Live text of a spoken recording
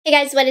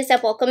Hey guys, what is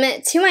up? Welcome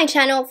to my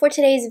channel. For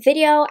today's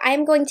video,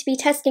 I'm going to be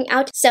testing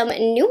out some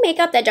new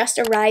makeup that just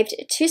arrived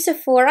to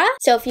Sephora.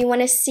 So if you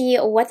want to see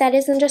what that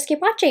is, then just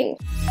keep watching.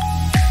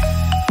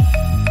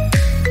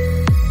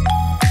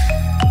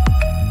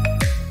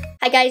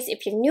 Hi guys,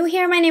 if you're new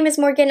here, my name is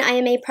Morgan. I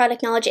am a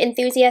product knowledge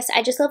enthusiast.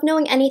 I just love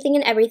knowing anything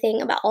and everything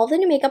about all the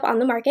new makeup on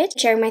the market,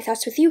 sharing my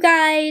thoughts with you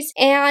guys.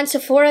 And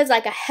Sephora is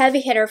like a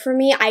heavy hitter for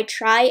me. I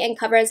try and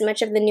cover as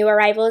much of the new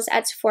arrivals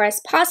at Sephora as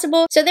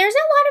possible. So there's a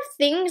lot of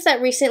things that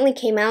recently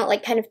came out,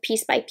 like kind of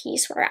piece by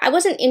piece, where I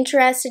wasn't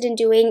interested in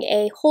doing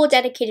a whole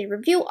dedicated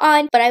review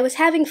on, but I was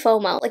having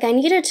FOMO. Like I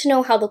needed to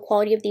know how the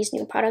quality of these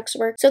new products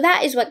work. So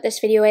that is what this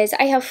video is.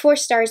 I have 4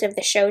 stars of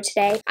the show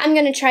today. I'm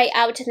gonna try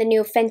out the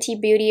new Fenty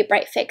Beauty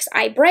Bright Fix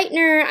Eye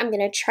Brightener. I'm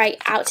gonna try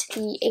out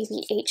the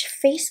ABH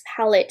face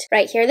palette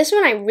right here. This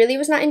one I really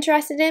was not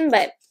interested in,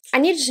 but I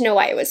needed to know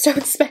why it was so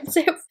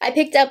expensive. I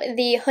picked up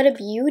the Huda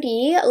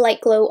Beauty Light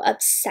Glow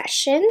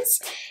Obsessions,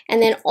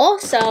 and then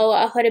also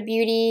a Huda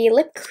Beauty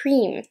lip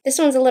cream. This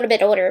one's a little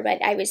bit older,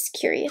 but I was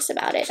curious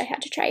about it. I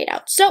had to try it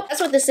out. So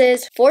that's what this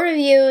is. 4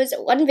 reviews,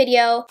 1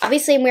 video.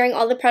 Obviously, I'm wearing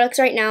all the products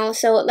right now,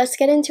 so let's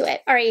get into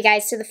it. All right, you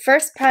guys, so the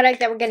first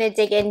product that we're gonna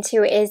dig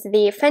into is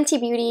the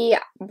Fenty Beauty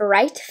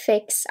Bright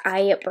Fix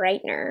Eye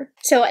Brightener.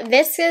 So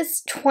this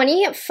is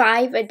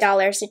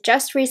 $25. It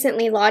just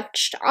recently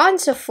launched on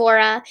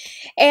Sephora,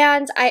 and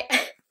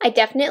I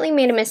definitely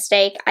made a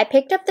mistake. I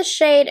picked up the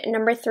shade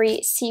number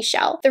 3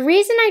 Seashell. The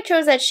reason I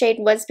chose that shade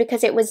was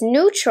because it was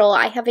neutral.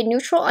 I have a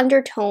neutral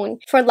undertone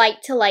for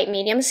light to light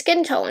medium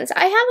skin tones.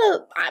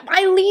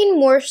 I lean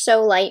more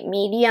so light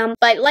medium,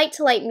 but light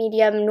to light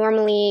medium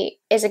normally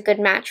is a good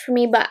match for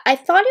me, but I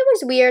thought it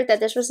was weird that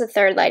this was the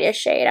 3rd lightest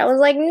shade. I was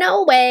like,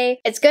 no way,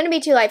 it's gonna be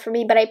too light for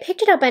me, but I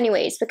picked it up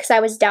anyways because I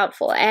was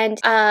doubtful, and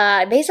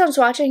based on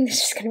swatching,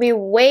 this is gonna be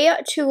way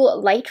too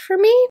light for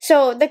me.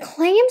 So the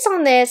claims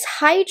on this: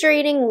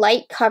 hydrating,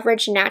 light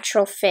coverage,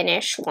 natural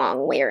finish,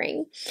 long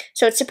wearing.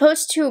 So it's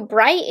supposed to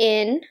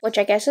brighten, which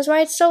I guess is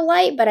why it's so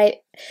light, but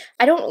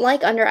I don't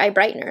like under eye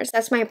brighteners.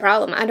 That's my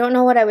problem. I don't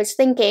know what I was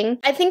thinking.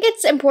 I think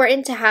it's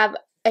important to have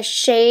a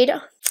shade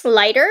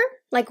lighter,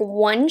 like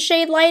 1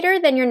 shade lighter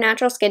than your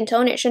natural skin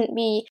tone. It shouldn't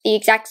be the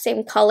exact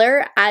same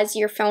color as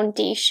your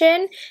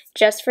foundation,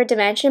 just for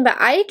dimension, but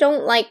I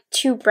don't like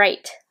too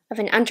bright of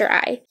an under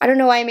eye. I don't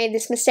know why I made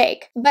this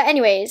mistake. But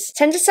anyways,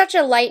 since it's such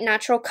a light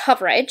natural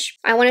coverage,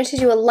 I wanted to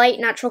do a light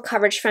natural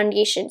coverage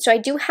foundation. So I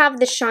do have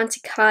the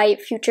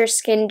Chantecaille Future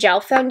Skin Gel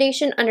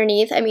Foundation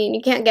underneath. I mean,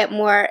 you can't get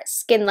more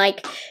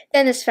skin-like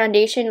than this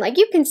foundation. Like,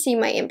 you can see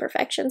my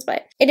imperfections,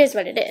 but it is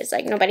what it is.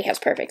 Like, nobody has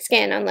perfect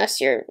skin unless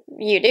you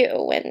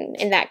do, and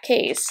in that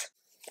case,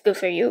 good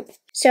for you.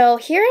 So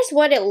here's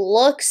what it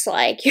looks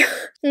like.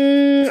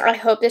 I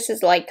hope this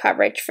is light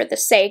coverage for the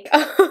sake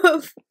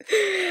of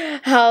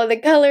how the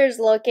color is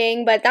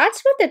looking, but that's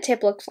what the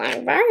tip looks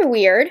like. Very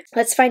weird.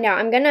 Let's find out.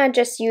 I'm gonna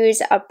just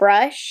use a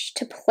brush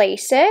to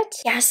place it.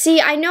 Yeah, see,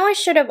 I know I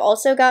should have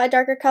also got a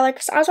darker color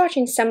because I was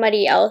watching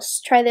somebody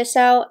else try this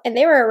out, and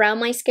they were around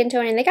my skin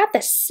tone, and they got the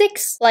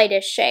 6th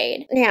lightest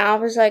shade. Yeah, I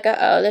was like,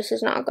 uh-oh, this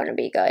is not gonna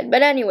be good.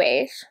 But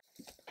anyways.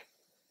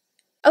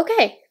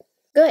 Okay.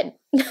 Good.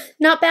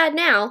 Not bad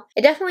now.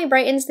 It definitely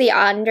brightens the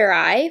under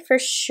eye for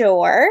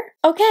sure.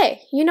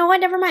 Okay, you know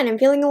what? Never mind. I'm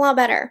feeling a lot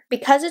better.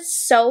 Because it's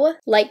so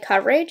light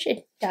coverage,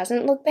 it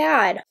doesn't look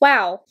bad.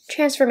 Wow.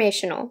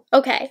 Transformational.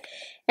 Okay.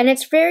 And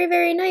it's very,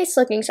 very nice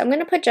looking. So I'm going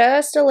to put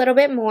just a little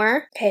bit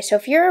more. Okay, so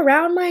if you're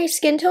around my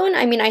skin tone,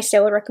 I mean, I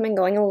still would recommend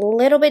going a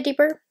little bit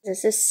deeper.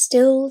 This is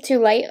still too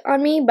light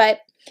on me, but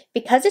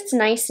because it's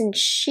nice and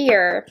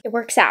sheer, it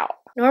works out.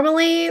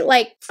 Normally,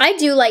 like, I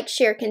do like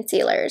sheer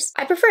concealers.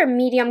 I prefer a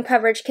medium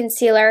coverage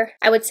concealer,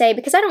 I would say,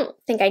 because I don't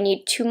think I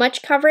need too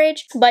much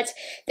coverage, but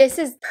this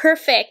is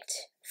perfect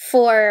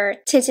for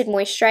tinted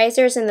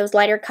moisturizers and those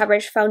lighter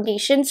coverage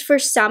foundations for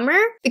summer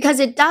because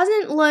it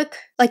doesn't look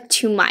like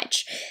too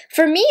much.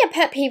 For me, a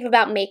pet peeve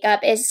about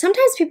makeup is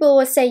sometimes people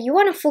will say you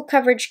want a full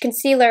coverage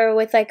concealer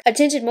with like a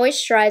tinted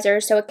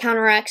moisturizer so it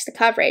counteracts the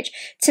coverage.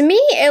 To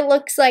me, it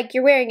looks like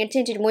you're wearing a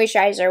tinted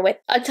moisturizer with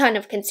a ton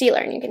of concealer,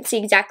 and you can see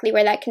exactly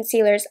where that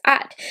concealer is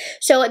at.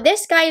 So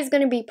this guy is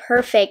going to be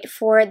perfect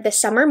for the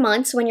summer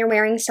months when you're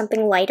wearing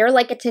something lighter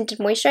like a tinted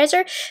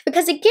moisturizer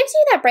because it gives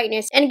you that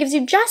brightness and it gives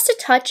you just a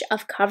touch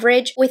of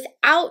coverage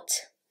without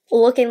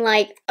looking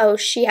like, oh,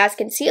 she has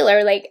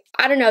concealer. Like,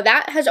 I don't know,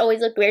 that has always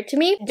looked weird to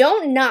me.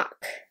 Don't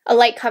knock a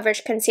light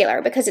coverage concealer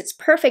because it's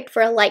perfect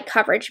for a light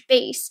coverage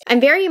base.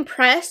 I'm very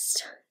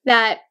impressed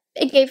that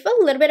it gave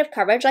a little bit of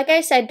coverage. Like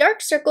I said,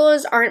 dark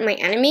circles aren't my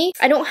enemy.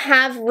 I don't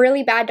have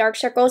really bad dark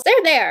circles. They're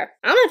there.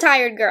 I'm a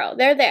tired girl.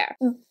 They're there.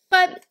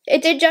 But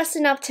it did just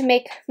enough to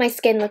make my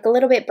skin look a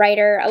little bit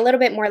brighter, a little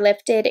bit more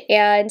lifted,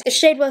 and the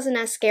shade wasn't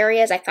as scary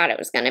as I thought it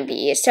was going to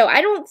be. So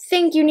I don't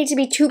think you need to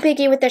be too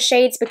picky with the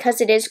shades because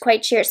it is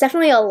quite sheer. It's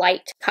definitely a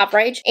light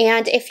coverage,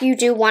 and if you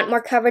do want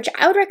more coverage,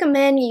 I would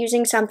recommend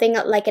using something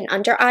like an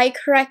under eye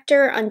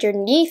corrector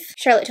underneath.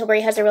 Charlotte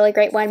Tilbury has a really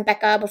great one.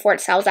 Becca, before it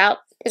sells out,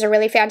 is a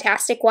really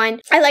fantastic one.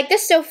 I like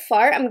this so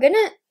far. I'm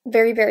gonna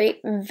very,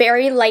 very,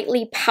 very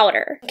lightly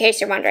powder, in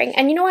case you're wondering.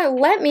 And you know what?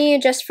 Let me,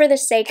 just for the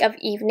sake of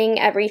evening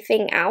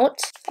everything out,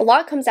 a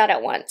lot comes out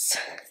at once.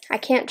 I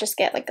can't just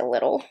get like a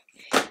little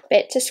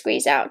bit to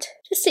squeeze out.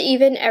 Just to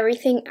even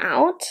everything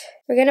out,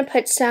 we're gonna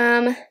put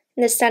some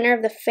in the center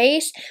of the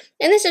face,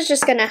 and this is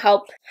just gonna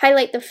help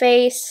highlight the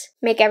face,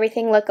 make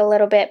everything look a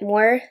little bit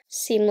more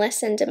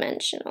seamless and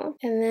dimensional.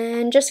 And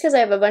then just because I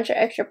have a bunch of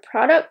extra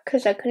product,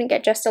 because I couldn't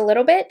get just a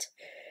little bit,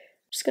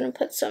 just gonna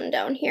put some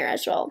down here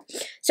as well.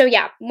 So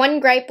yeah, one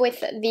gripe with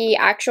the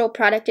actual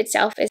product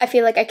itself is I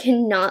feel like I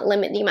cannot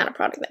limit the amount of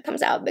product that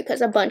comes out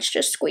because a bunch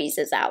just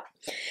squeezes out.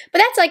 But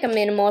that's like a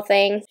minimal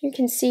thing. You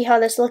can see how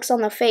this looks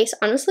on the face.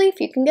 Honestly, if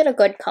you can get a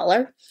good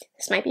color,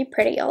 this might be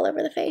pretty all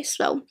over the face.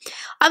 So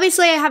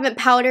obviously I haven't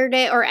powdered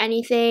it or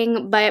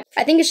anything, but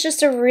I think it's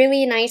just a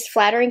really nice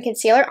flattering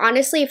concealer.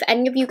 Honestly, if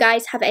any of you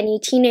guys have any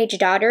teenage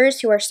daughters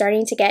who are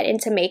starting to get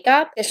into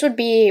makeup, this would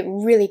be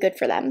really good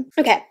for them.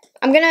 Okay,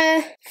 I'm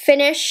gonna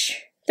finish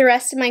the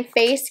rest of my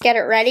face, get it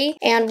ready,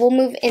 and we'll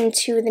move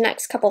into the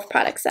next couple of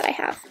products that I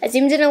have. I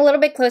zoomed in a little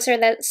bit closer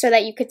so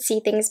that you could see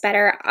things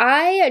better.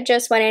 I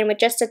just went in with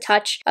just a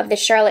touch of the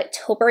Charlotte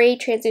Tilbury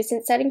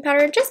translucent setting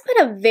powder, just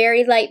put a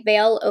very light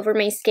veil over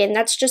my skin.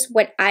 That's just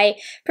what I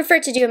prefer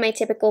to do in my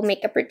typical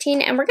makeup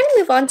routine. And we're gonna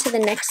move on to the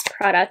next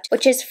product,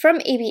 which is from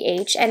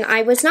ABH. And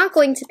I was not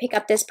going to pick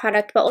up this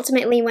product, but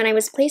ultimately when I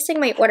was placing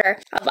my order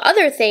of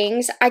other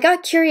things, I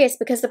got curious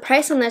because the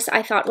price on this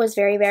I thought was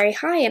very, very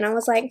high. And I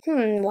was like,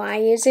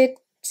 why is it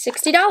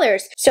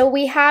 $60? So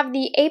we have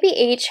the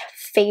ABH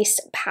face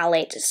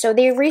palette. So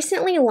they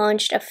recently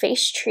launched a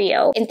face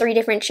trio in 3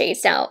 different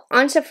shades. Now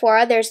on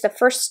Sephora, there's the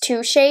first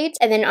 2 shades,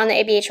 and then on the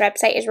ABH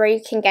website is where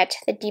you can get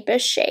the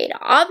deepest shade.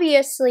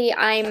 Obviously,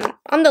 I'm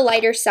on the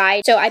lighter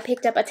side, so I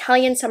picked up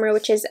Italian Summer,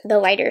 which is the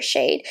lighter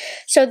shade.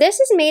 So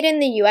this is made in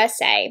the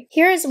USA.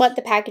 Here's what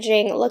the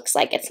packaging looks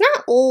like. It's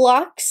not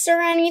luxe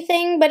or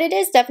anything, but it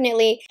is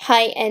definitely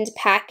high-end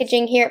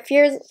packaging here.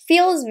 It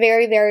feels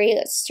very, very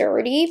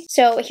sturdy.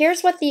 So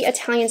here's what the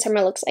Italian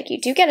Summer looks like.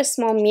 You do get a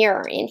small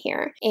mirror in here.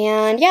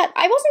 And yeah,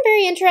 I wasn't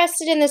very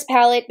interested in this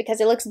palette because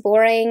it looks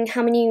boring.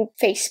 How many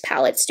face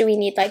palettes do we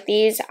need like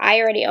these? I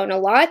already own a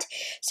lot.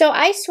 So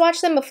I swatched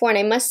them before, and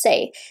I must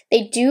say,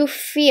 they do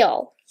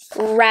feel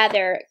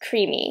rather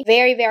creamy.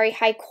 Very, very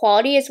high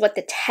quality is what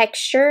the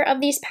texture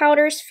of these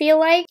powders feel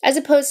like, as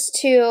opposed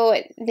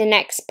to the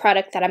next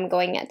product that I'm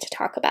going to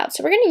talk about.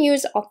 So we're going to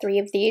use all 3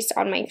 of these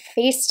on my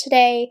face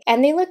today,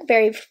 and they look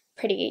very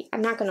pretty,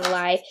 I'm not gonna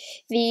lie.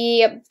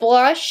 The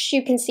blush,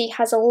 you can see,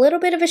 has a little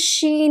bit of a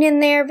sheen in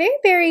there, very,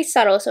 very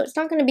subtle, so it's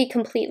not gonna be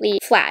completely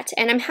flat.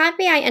 And I'm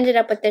happy I ended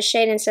up with this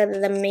shade instead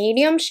of the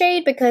medium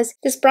shade because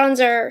this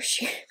bronzer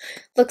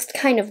looks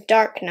kind of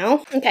dark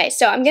now. Okay,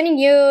 so I'm gonna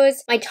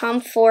use my Tom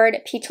Ford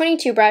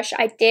P22 brush.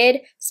 I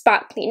did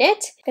spot clean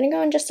it. I'm gonna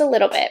go in just a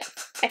little bit.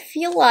 I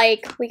feel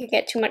like we could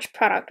get too much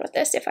product with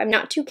this if I'm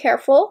not too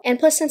careful. And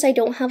plus, since I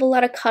don't have a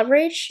lot of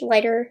coverage,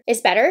 lighter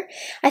is better.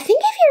 I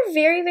think if you're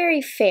very,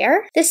 very fair,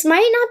 this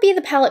might not be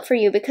the palette for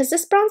you because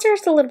this bronzer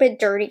is a little bit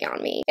dirty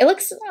on me. It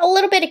looks a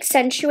little bit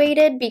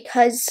accentuated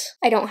because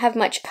I don't have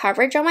much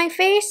coverage on my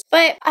face,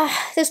 but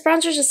this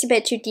bronzer is just a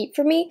bit too deep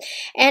for me.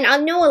 And I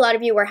know a lot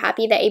of you were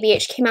happy that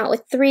ABH came out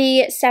with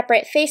 3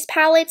 separate face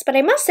palettes, but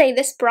I must say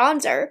this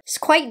bronzer is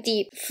quite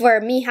deep for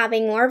me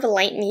having more of a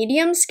light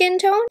medium skin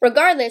tone.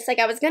 Regardless, like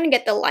I was gonna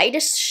get the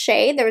lightest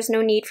shade. There was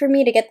no need for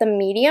me to get the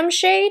medium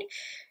shade.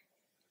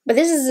 But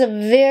this is a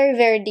very,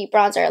 very deep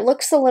bronzer. It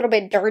looks a little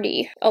bit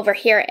dirty over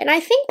here. And I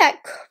think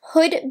that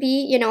could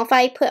be, you know, if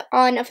I put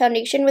on a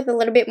foundation with a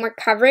little bit more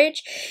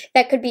coverage,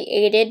 that could be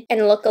aided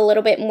and look a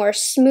little bit more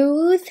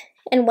smooth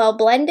and well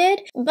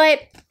blended.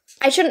 But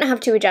I shouldn't have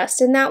to adjust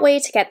in that way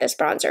to get this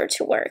bronzer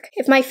to work.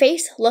 If my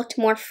face looked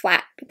more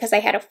flat because I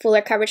had a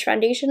fuller coverage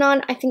foundation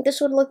on, I think this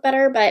would look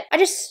better, but I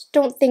just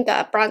don't think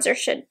a bronzer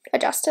should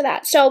adjust to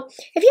that. So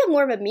if you have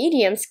more of a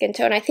medium skin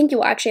tone, I think you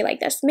will actually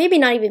like this. Maybe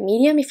not even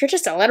medium. If you're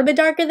just a little bit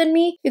darker than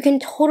me, you can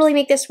totally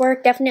make this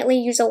work. Definitely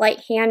use a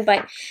light hand,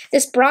 but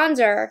this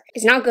bronzer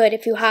is not good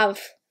if you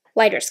have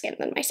lighter skin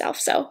than myself.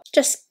 So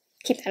just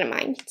keep that in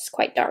mind. It's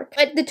quite dark,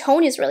 but the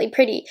tone is really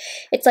pretty.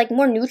 It's like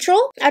more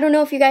neutral. I don't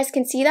know if you guys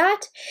can see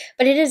that,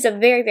 but it is a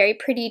very, very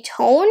pretty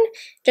tone.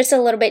 Just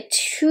a little bit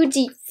too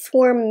deep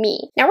for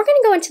me. Now we're gonna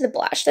go into the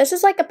blush. This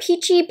is like a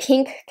peachy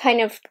pink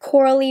kind of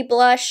corally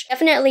blush.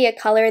 Definitely a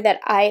color that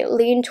I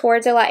lean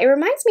towards a lot. It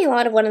reminds me a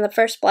lot of one of the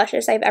first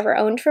blushes I've ever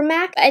owned from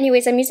MAC.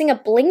 Anyways, I'm using a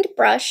blinged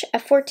brush,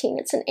 F14.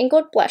 It's an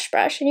angled blush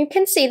brush, and you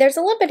can see there's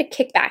a little bit of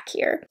kickback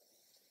here.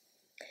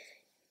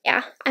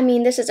 Yeah, I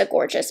mean, this is a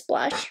gorgeous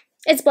blush.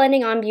 It's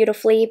blending on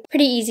beautifully,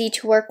 pretty easy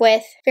to work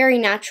with, very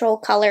natural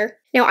color.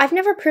 Now, I've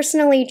never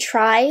personally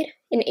tried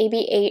an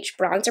ABH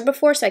bronzer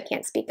before, so I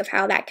can't speak of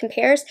how that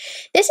compares.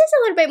 This is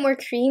a little bit more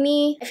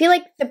creamy. I feel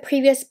like the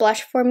previous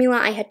blush formula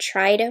I had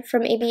tried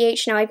from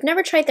ABH. Now, I've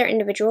never tried their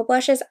individual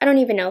blushes. I don't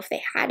even know if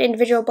they had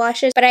individual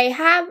blushes, but I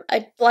have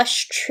a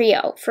blush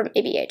trio from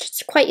ABH.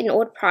 It's quite an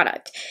old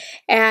product,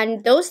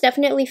 and those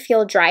definitely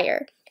feel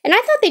drier. And I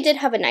thought they did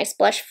have a nice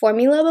blush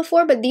formula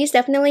before, but these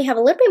definitely have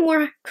a little bit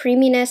more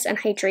creaminess and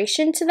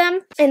hydration to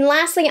them. And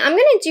lastly, I'm going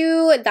to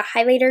do the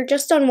highlighter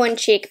just on one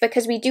cheek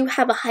because we do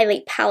have a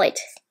highlight palette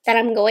that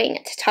I'm going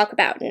to talk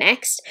about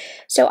next.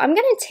 So I'm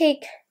going to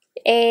take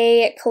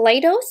a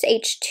Kaleidos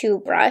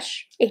H1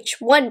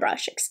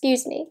 brush,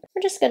 excuse me.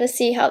 We're just going to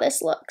see how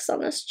this looks on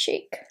this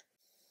cheek.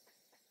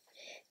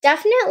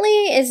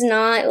 Definitely is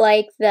not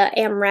like the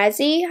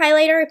Amrezi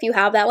highlighter, if you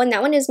have that one.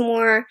 That one is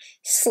more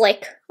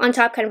slick on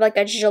top, kind of like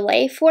a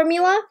gelée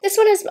formula. This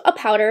one is a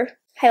powder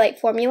highlight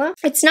formula.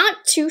 It's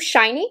not too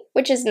shiny,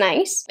 which is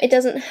nice. It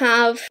doesn't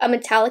have a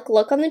metallic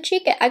look on the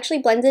cheek. It actually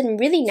blends in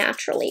really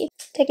naturally.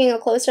 Taking a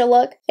closer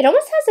look, it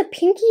almost has a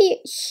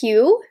pinky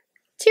hue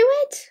to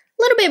it.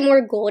 A little bit more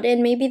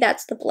golden, maybe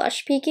that's the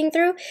blush peeking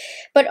through.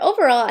 But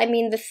overall, I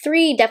mean, the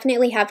three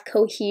definitely have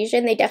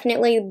cohesion. They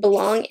definitely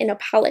belong in a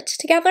palette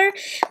together.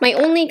 My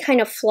only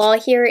kind of flaw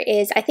here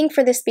is, I think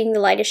for this being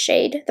the lightest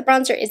shade, the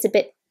bronzer is a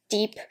bit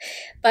deep.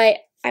 But,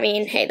 I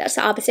mean, hey, that's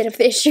the opposite of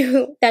the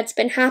issue that's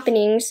been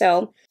happening,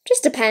 so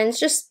just depends.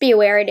 Just be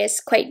aware it is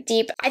quite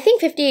deep. I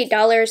think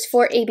 $58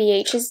 for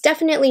ABH is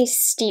definitely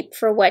steep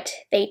for what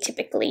they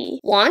typically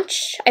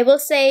launch. I will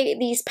say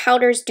these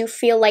powders do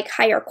feel like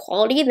higher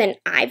quality than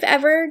I've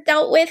ever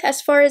dealt with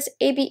as far as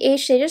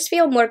ABH. They just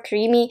feel more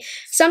creamy.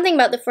 Something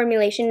about the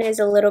formulation is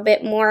a little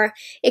bit more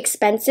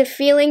expensive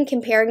feeling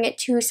comparing it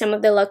to some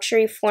of the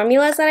luxury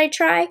formulas that I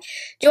try.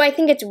 Do I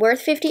think it's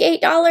worth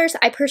 $58?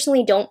 I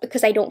personally don't,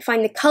 because I don't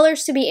find the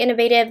colors to be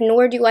innovative,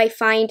 nor do I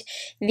find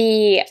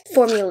the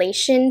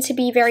formulation to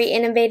be very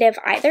innovative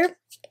either.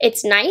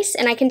 It's nice,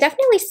 and I can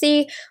definitely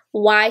see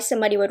why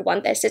somebody would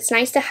want this. It's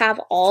nice to have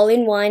all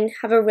in one,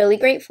 have a really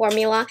great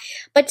formula,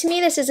 but to me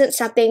this isn't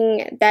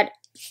something that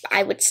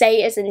I would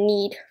say is a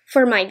need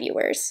for my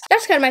viewers.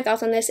 That's kind of my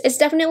thoughts on this. It's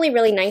definitely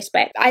really nice,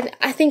 but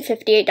I think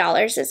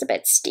 $58 is a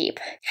bit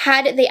steep.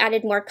 Had they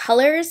added more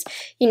colors,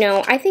 you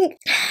know, I think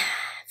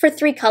for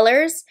 3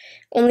 colors,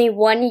 only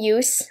 1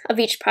 use of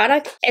each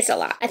product, it's a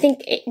lot. I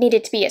think it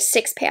needed to be a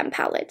 6-pan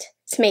palette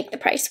to make the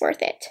price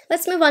worth it.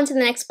 Let's move on to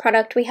the next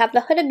product. We have the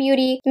Huda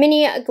Beauty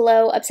Mini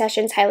Glow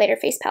Obsessions Highlighter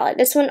Face Palette.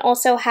 This one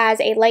also has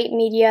a light,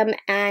 medium,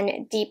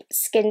 and deep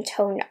skin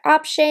tone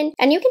option.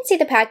 And you can see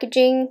the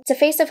packaging. It's a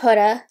face of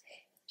Huda.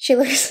 She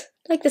looks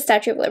like the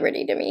Statue of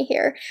Liberty to me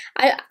here.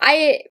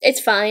 It's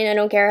fine, I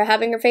don't care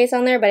having her face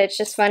on there, but it's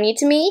just funny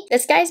to me.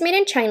 This guy's made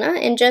in China,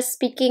 and just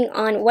speaking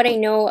on what I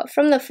know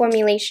from the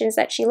formulations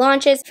that she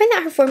launches, I find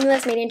that her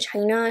formulas made in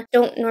China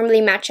don't normally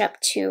match up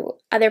to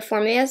other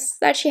formulas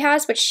that she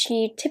has, which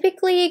she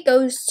typically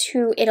goes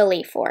to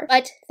Italy for.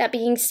 But that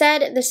being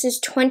said, this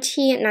is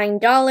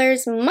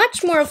 $29,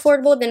 much more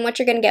affordable than what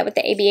you're gonna get with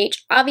the ABH.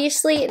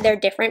 Obviously, they're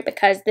different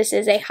because this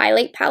is a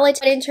highlight palette,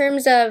 but in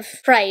terms of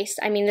price,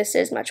 I mean, this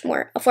is much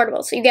more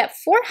affordable. So you get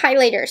 4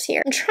 highlighters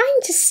here. I'm trying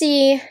to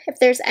see if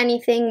there's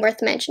anything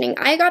worth mentioning.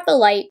 I got the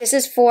light. This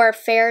is for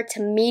fair to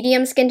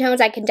medium skin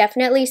tones. I can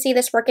definitely see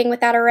this working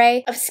with that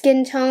array of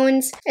skin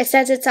tones. It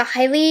says it's a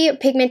highly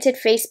pigmented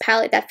face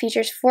palette that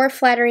features 4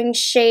 flattering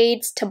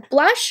shades to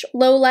blush,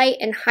 low light,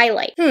 and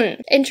highlight.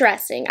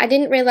 Interesting. I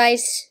didn't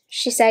realize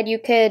she said you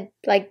could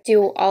like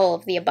do all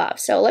of the above.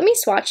 So let me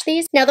swatch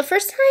these. Now, the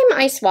first time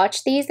I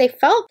swatched these, they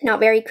felt not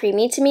very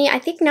creamy to me. I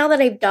think now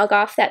that I've dug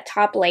off that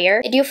top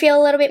layer, they do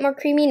feel a little bit more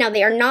creamy. Now,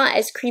 they are not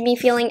as creamy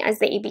feeling as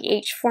the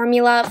ABH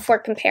formula for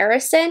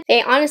comparison.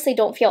 They honestly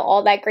don't feel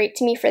all that great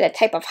to me for the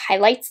type of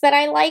highlights that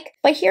I like,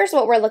 but here's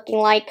what we're looking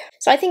like.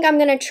 So I think I'm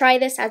gonna try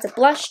this as a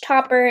blush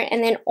topper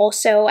and then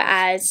also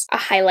as a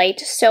highlight.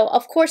 So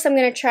of course I'm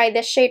gonna try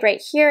this shade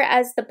right here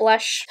as the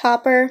blush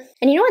topper.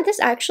 And you know what, this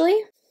actually,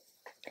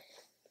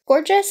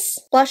 gorgeous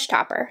blush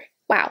topper.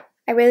 Wow,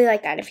 I really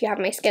like that if you have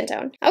my skin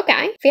tone.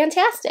 Okay,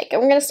 fantastic.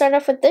 And we're gonna start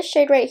off with this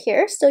shade right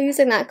here, still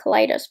using that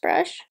Kaleidos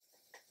brush.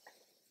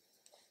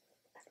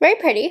 Very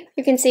pretty.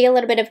 You can see a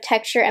little bit of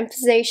texture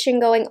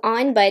emphasization going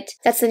on, but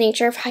that's the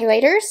nature of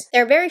highlighters.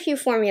 There are very few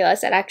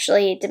formulas that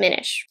actually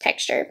diminish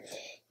texture.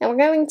 Now we're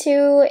going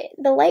to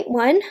the light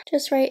one,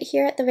 just right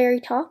here at the very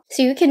top.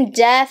 So you can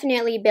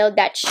definitely build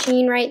that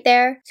sheen right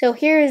there. So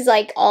here's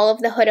like all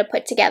of the Huda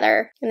put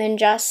together, and then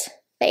just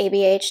the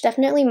ABH.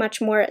 Definitely much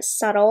more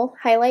subtle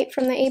highlight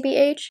from the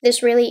ABH.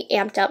 This really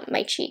amped up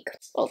my cheek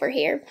over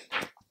here.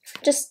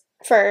 Just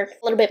for a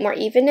little bit more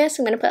evenness,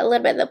 I'm going to put a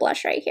little bit of the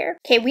blush right here.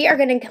 Okay, we are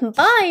going to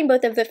combine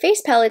both of the face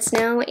palettes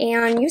now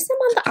and use them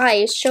on the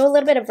eyes. Show a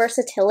little bit of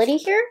versatility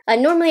here.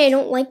 Normally, I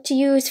don't like to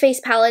use face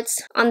palettes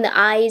on the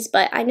eyes,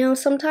 but I know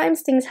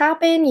sometimes things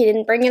happen. You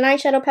didn't bring an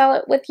eyeshadow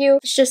palette with you.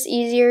 It's just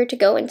easier to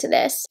go into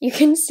this. You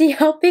can see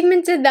how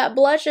pigmented that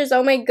blush is.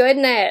 Oh my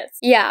goodness.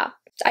 Yeah.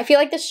 I feel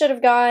like this should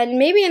have gone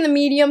maybe in the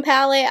medium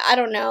palette. I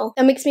don't know.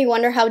 That makes me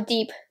wonder how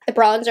deep the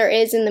bronzer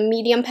is in the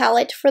medium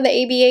palette for the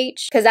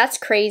ABH, because that's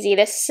crazy.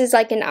 This is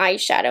like an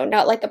eyeshadow,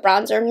 not like a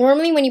bronzer.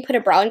 Normally when you put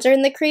a bronzer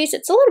in the crease,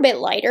 it's a little bit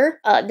lighter.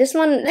 This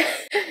one,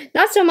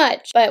 not so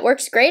much, but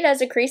works great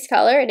as a crease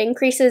color. It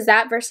increases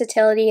that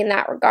versatility in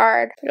that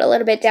regard. Put a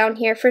little bit down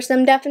here for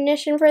some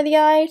definition for the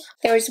eyes.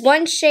 There's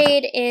one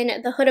shade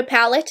in the Huda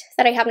palette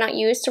that I have not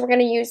used, so we're going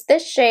to use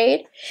this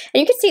shade.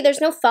 And you can see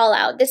there's no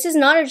fallout. This is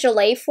not a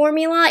gelée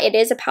formula. It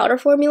is a powder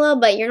formula,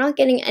 but you're not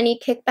getting any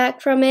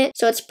kickback from it.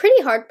 So it's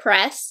pretty hard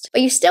pressed,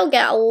 but you still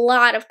get a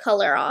lot of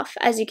color off,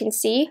 as you can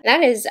see.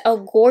 That is a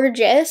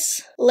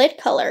gorgeous lid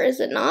color, is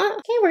it not?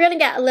 Okay, we're going to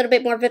get a little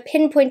bit more of a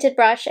pinpointed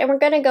brush, and we're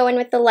going to go in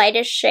with the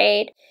lightest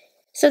shade.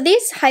 So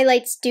these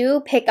highlights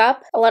do pick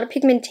up a lot of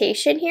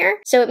pigmentation here,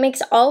 so it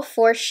makes all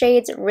 4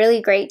 shades really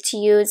great to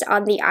use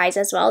on the eyes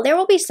as well. There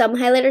will be some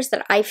highlighters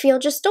that I feel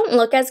just don't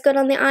look as good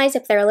on the eyes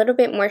if they're a little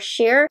bit more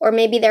sheer, or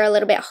maybe they're a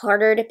little bit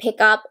harder to pick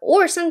up,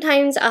 or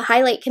sometimes a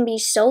highlight can be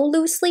so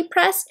loosely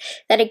pressed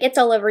that it gets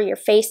all over your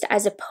face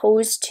as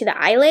opposed to the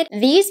eyelid.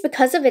 These,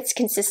 because of its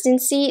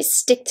consistency,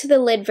 stick to the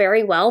lid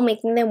very well,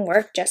 making them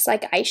work just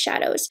like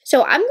eyeshadows.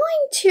 So I'm going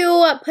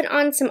to put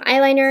on some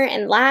eyeliner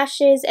and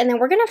lashes, and then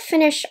we're going to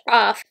finish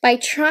off by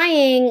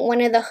trying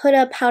one of the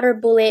Huda Powder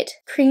Bullet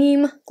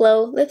Cream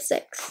Glow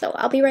lipsticks. So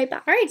I'll be right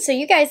back. Alright, so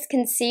you guys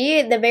can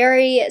see the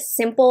very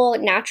simple,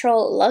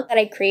 natural look that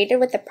I created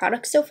with the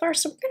product so far.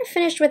 So we're going to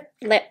finish with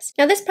lips.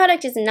 Now this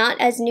product is not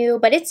as new,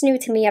 but it's new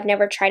to me. I've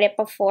never tried it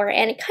before,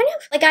 and it kind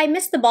of, like, I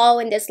missed the ball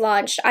when this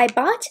launched. I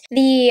bought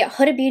the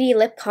Huda Beauty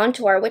Lip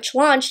Contour, which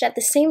launched at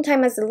the same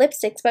time as the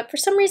lipsticks, but for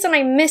some reason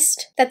I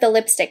missed that the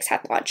lipsticks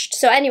had launched.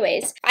 So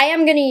anyways, I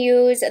am going to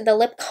use the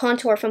Lip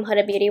Contour from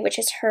Huda Beauty, which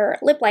is her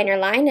lip liner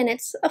line, and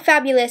it's a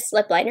fabulous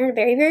lip liner,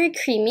 very, very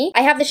creamy.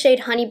 I have the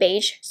shade Honey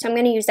Beige, so I'm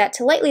going to use that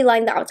to lightly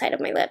line the outside of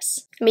my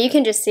lips. I mean, you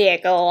can just see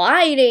it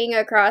gliding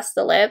across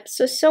the lips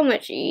with so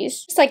much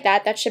ease. Just like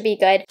that, that should be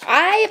good.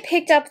 I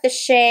picked up the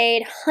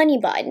shade Honey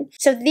Bun.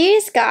 So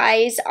these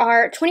guys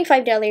are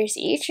 $25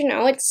 each. You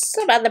know, it's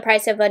about the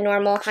price of a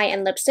normal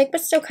high-end lipstick, but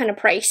still kind of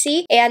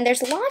pricey. And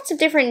there's lots of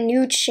different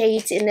nude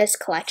shades in this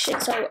collection.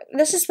 So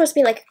this is supposed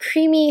to be like a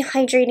creamy,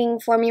 hydrating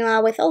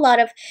formula with a lot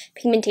of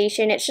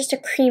pigmentation. It's just a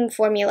cream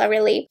formula,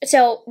 really.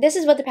 So this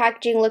is what the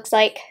packaging looks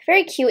like.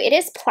 Very cute. It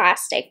is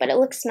plastic, but it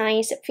looks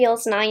nice. It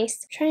feels nice.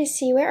 I'm trying to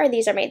see, where are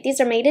these made?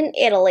 These are made in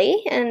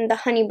Italy, and the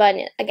Honey Bun,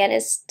 again,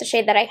 is the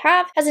shade that I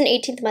have. Has an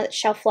 18th month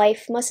shelf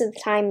life. Most of the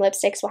time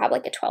lipsticks will have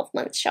like a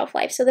 12-month shelf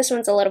life, so this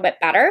one's a little bit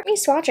better. Let me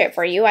swatch it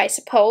for you, I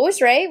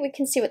suppose, right? We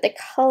can see what the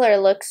color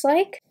looks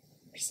like.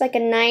 Just like a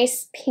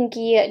nice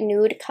pinky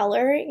nude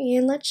color,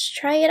 and let's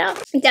try it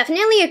out.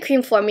 Definitely a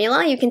cream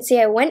formula. You can see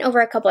I went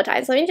over a couple of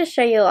times. Let me just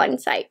show you on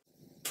site.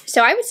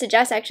 So I would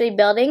suggest actually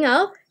building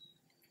up.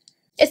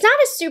 It's not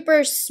a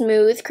super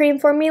smooth cream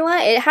formula.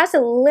 It has a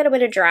little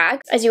bit of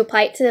drag as you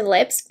apply it to the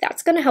lips.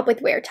 That's going to help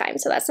with wear time,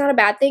 so that's not a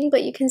bad thing,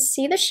 but you can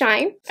see the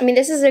shine. I mean,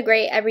 this is a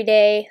great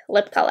everyday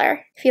lip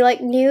color. If you like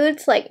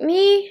nudes like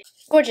me,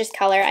 gorgeous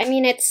color. I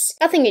mean, it's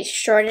nothing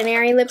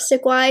extraordinary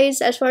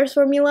lipstick-wise as far as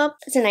formula.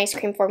 It's a nice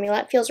cream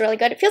formula. It feels really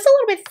good. It feels a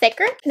little bit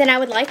thicker than I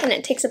would like, and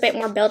it takes a bit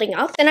more building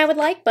up than I would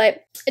like,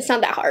 but it's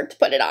not that hard to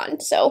put it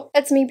on, so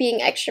that's me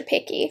being extra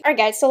picky. Alright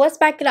guys, so let's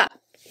back it up.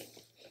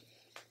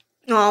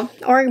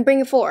 Or bring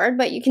it forward,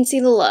 but you can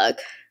see the look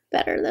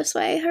better this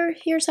way.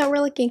 Here's how we're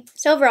looking.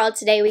 So overall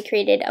today we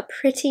created a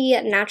pretty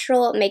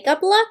natural makeup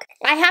look.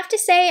 I have to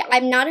say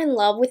I'm not in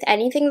love with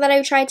anything that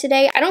I tried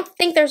today. I don't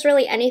think there's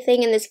really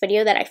anything in this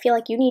video that I feel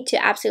like you need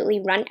to absolutely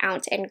run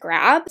out and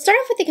grab. Start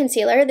off with the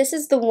concealer. This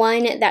is the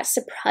one that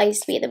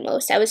surprised me the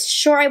most. I was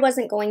sure I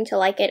wasn't going to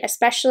like it,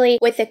 especially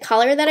with the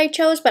color that I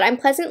chose, but I'm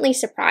pleasantly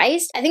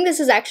surprised. I think this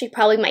is actually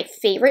probably my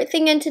favorite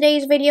thing in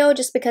today's video,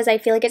 just because I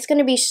feel like it's going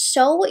to be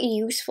so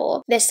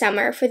useful this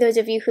summer for those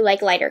of you who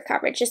like lighter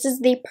coverage. This is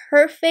the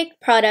perfect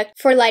product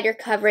for lighter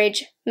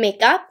coverage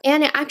makeup,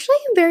 and it actually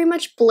very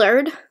much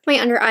blurred my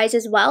under eyes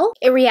as well.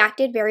 It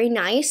reacted very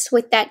nice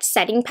with that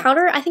setting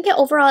powder. I think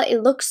overall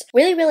it looks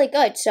really, really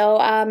good. So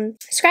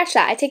scratch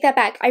that. I take that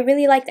back. I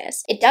really like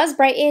this. It does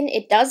brighten,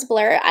 it does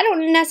blur. I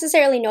don't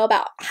necessarily know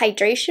about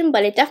hydration,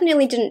 but it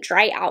definitely didn't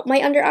dry out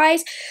my under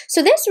eyes.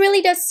 So this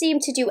really does seem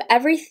to do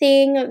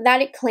everything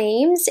that it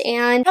claims,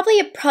 and probably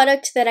a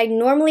product that I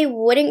normally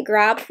wouldn't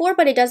grab for,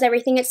 but it does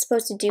everything it's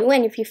supposed to do.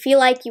 And if you feel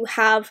like you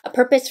have a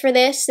purpose for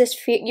this,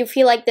 you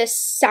feel like this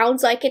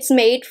sounds like it's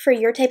made for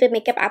your type of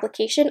makeup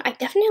application, I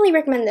definitely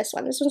recommend this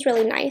one. This one's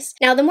really nice.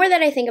 Now, the more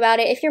that I think about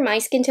it, if you're my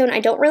skin tone, I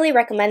don't really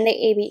recommend the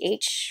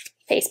ABH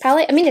face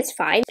palette. I mean, it's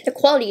fine. The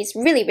quality is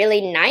really,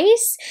 really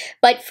nice,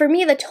 but for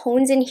me, the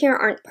tones in here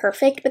aren't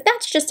perfect, but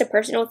that's just a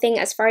personal thing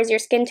as far as your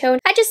skin tone.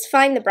 I just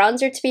find the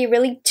bronzer to be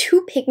really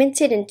too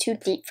pigmented and too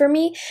deep for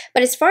me,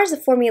 but as far as the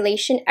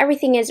formulation,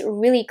 everything is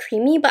really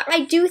creamy, but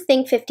I do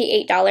think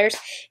 $58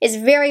 is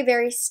very,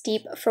 very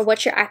steep for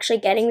what you're actually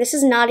getting. This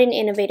is not an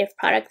innovative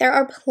product. There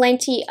are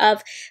plenty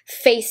of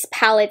face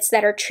palettes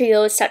that are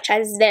trios such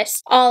as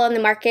this, all on the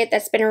market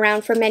that's been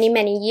around for many,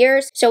 many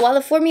years. So while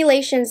the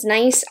formulation's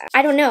nice,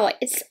 I don't know,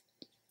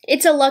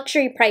 it's a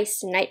luxury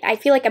price, and I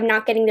feel like I'm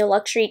not getting the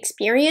luxury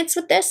experience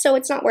with this, so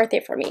it's not worth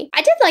it for me.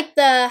 I did like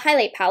the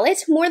highlight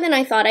palette more than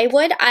I thought I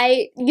would.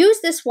 I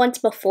used this once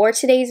before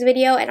today's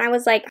video, and I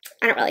was like,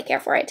 I don't really care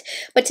for it.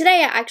 But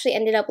today, I actually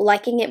ended up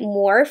liking it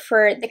more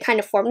for the kind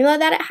of formula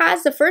that it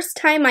has. The first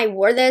time I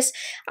wore this,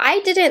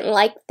 I didn't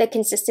like the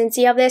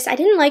consistency of this. I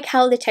didn't like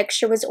how the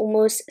texture was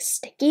almost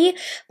sticky,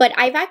 but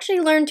I've actually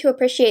learned to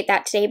appreciate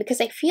that today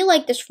because I feel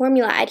like this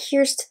formula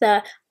adheres to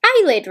the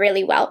eyelid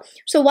really well.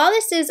 So while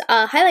this is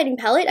a highlighting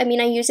palette, I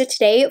mean, I used it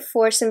today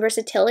for some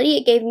versatility.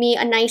 It gave me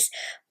a nice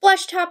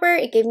blush topper,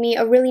 it gave me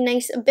a really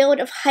nice build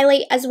of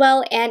highlight as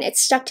well, and it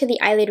stuck to the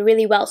eyelid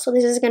really well. So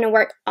this is going to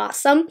work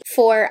awesome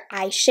for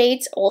eye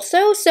shades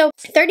also. So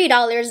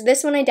 $30,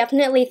 this one I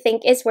definitely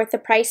think is worth the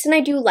price, and I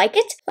do like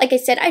it. Like I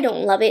said, I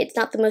don't love it. It's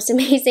not the most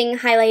amazing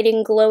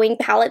highlighting glowing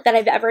palette that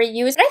I've ever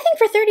used, but I think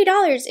for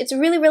 $30, it's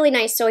really, really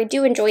nice. So I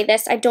do enjoy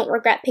this. I don't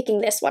regret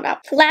picking this one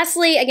up.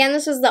 Lastly, again,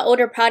 this is the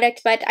older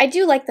product, but I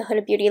do like the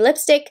Huda Beauty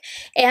lipstick,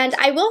 and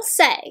I will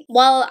say,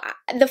 while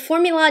the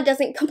formula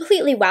doesn't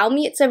completely wow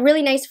me, it's a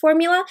really nice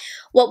formula.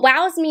 What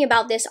wows me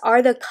about this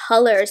are the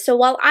colors. So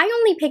while I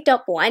only picked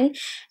up one,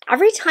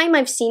 every time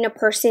I've seen a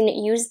person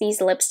use these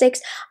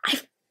lipsticks,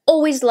 I've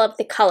always loved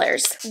the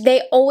colors.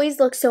 They always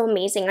look so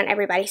amazing on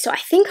everybody. So I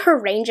think her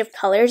range of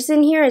colors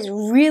in here is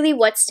really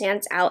what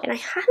stands out, and I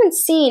haven't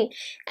seen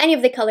any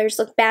of the colors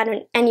look bad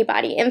on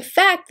anybody. In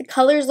fact, the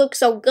colors look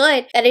so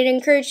good that it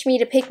encouraged me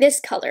to pick this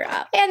color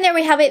up. And there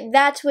we have it.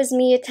 That was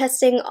me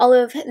testing all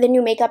of the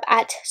new makeup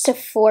at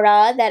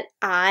Sephora that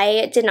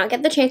I did not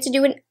get the chance to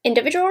do an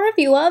individual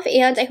review of,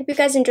 and I hope you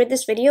guys enjoyed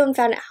this video and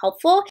found it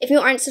helpful. If you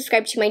aren't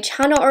subscribed to my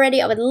channel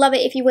already, I would love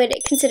it if you would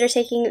consider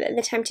taking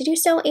the time to do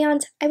so,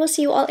 and I will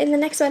see you all in the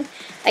next one.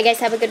 Bye guys,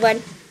 have a good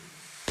one.